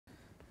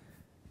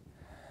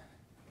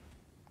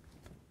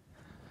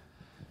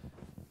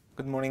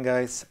Good morning,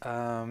 guys.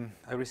 I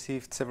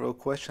received several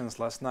questions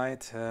last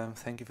night.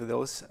 Thank you for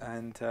those.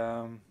 And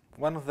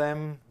one of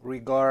them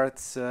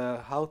regards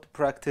how to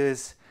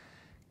practice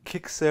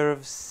kick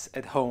serves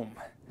at home.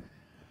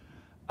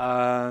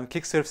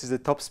 Kick serves is a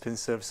top spin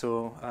serve,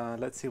 so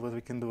let's see what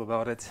we can do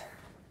about it.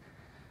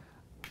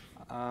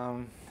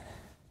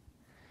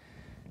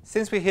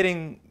 Since we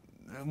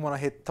want to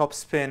hit top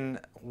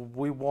spin,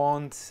 we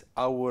want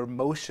our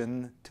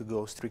motion to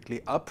go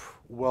strictly up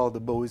while the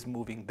bow is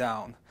moving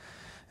down.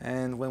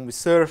 And when we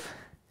serve,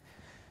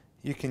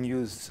 you can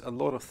use a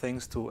lot of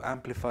things to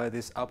amplify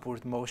this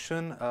upward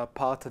motion.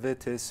 Part of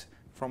it is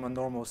from a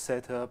normal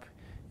setup,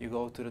 you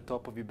go to the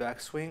top of your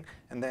backswing,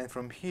 and then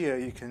from here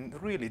you can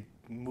really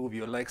move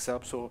your legs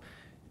up. So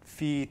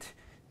feet,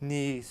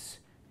 knees,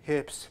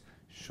 hips,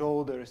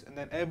 shoulders, and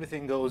then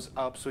everything goes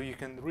up, so you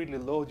can really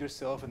load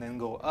yourself and then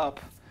go up.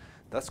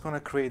 That's going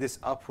to create this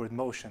upward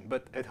motion.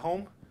 But at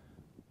home,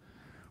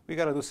 we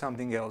got to do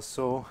something else.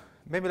 So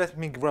maybe let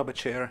me grab a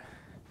chair.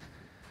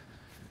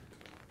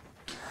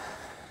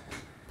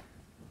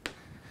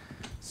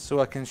 So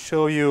I can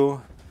show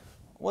you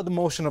what the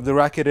motion of the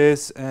racket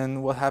is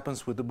and what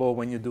happens with the ball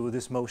when you do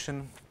this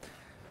motion.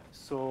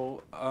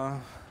 So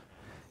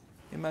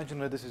imagine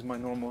that this is my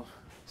normal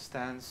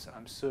stance.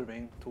 I'm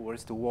serving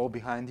towards the wall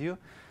behind you.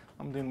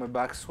 I'm doing my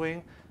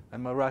backswing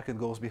and my racket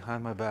goes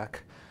behind my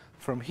back.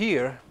 From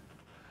here,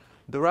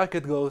 the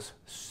racket goes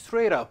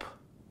straight up,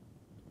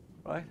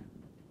 right?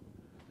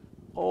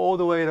 All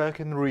the way that I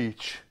can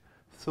reach.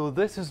 So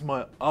this is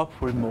my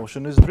upward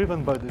motion. It's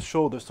driven by the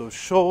shoulder. So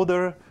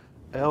shoulder,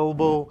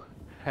 elbow,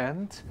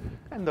 hand,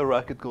 and the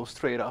racket goes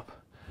straight up.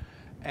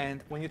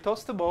 And when you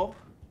toss the ball,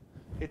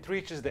 it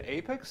reaches the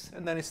apex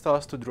and then it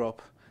starts to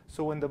drop.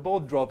 So when the ball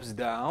drops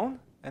down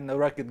and the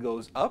racket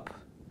goes up,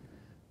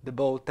 the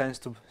ball tends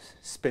to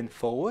spin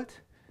forward,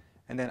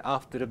 and then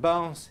after the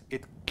bounce,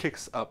 it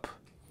kicks up,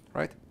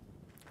 right?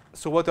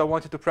 So what I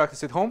want you to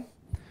practice at home,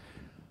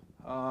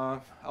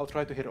 I'll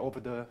try to hit over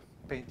the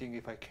painting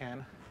if I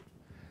can.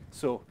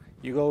 So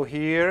you go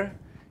here,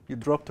 you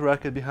drop the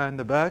racket behind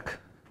the back,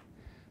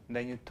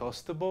 then you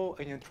toss the ball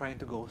and you're trying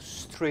to go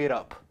straight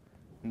up.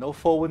 No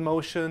forward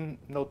motion,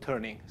 no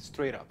turning,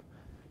 straight up.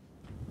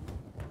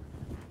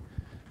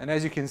 And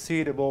as you can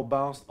see, the ball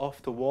bounced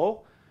off the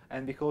wall,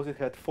 and because it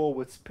had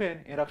forward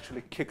spin, it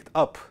actually kicked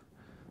up.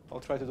 I'll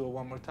try to do it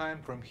one more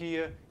time. From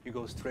here, you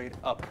go straight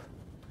up.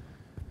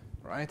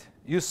 Right?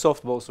 Use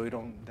softball so you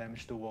don't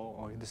damage the wall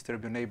or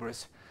disturb your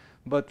neighbors.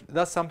 But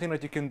that's something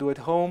that you can do at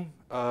home.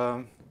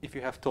 If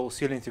you have tall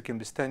ceilings, you can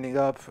be standing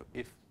up.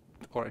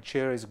 Or a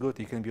chair is good,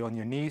 you can be on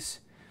your knees.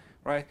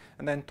 Right?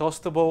 And then toss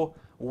the ball,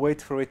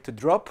 wait for it to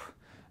drop,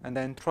 and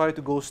then try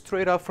to go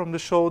straight up from the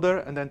shoulder,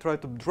 and then try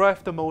to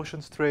drive the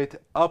motion straight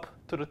up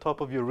to the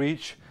top of your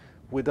reach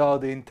without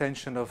the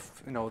intention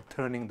of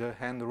turning the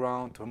hand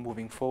around or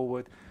moving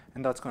forward.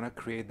 And that's going to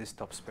create this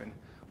top spin.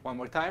 One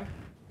more time.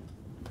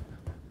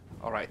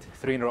 All right,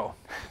 3 in a row.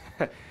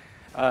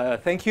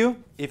 Thank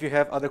you. If you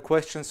have other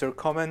questions or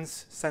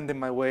comments, send them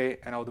my way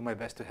and I'll do my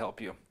best to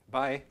help you.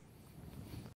 Bye.